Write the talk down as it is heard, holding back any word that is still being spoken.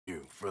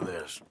for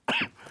this.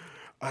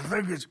 I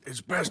think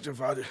it's best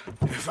if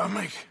I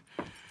make...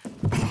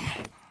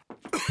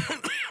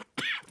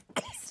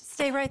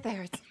 Stay right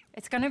there.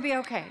 It's gonna be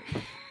okay.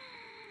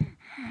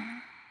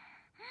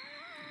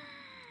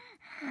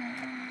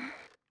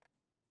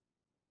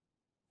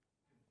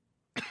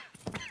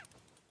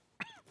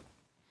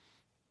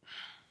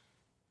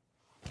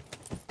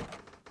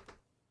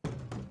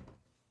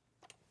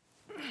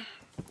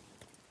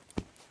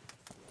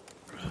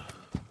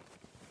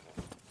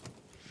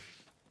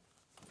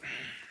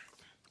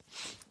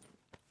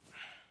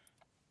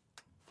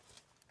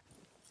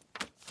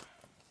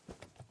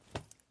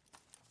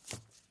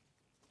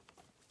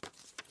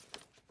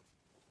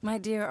 My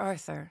dear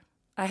Arthur,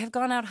 I have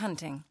gone out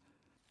hunting.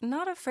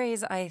 Not a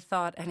phrase I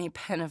thought any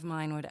pen of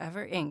mine would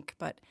ever ink,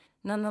 but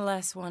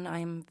nonetheless one I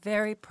am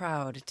very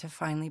proud to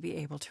finally be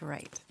able to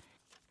write.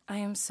 I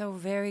am so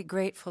very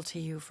grateful to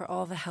you for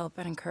all the help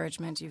and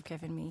encouragement you've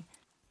given me.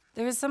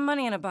 There is some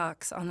money in a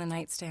box on the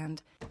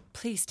nightstand.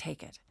 Please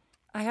take it.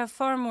 I have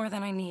far more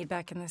than I need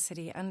back in the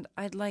city, and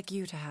I'd like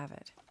you to have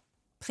it.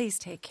 Please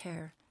take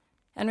care,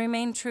 and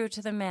remain true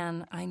to the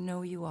man I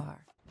know you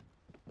are.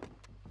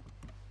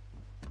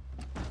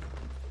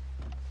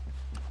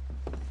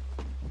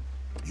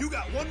 You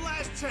got one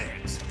last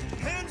chance.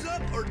 Hands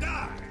up or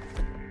die.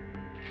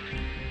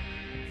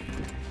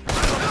 I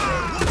don't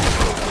care what the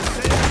folks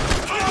say.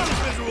 I'm a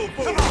miserable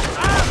fool.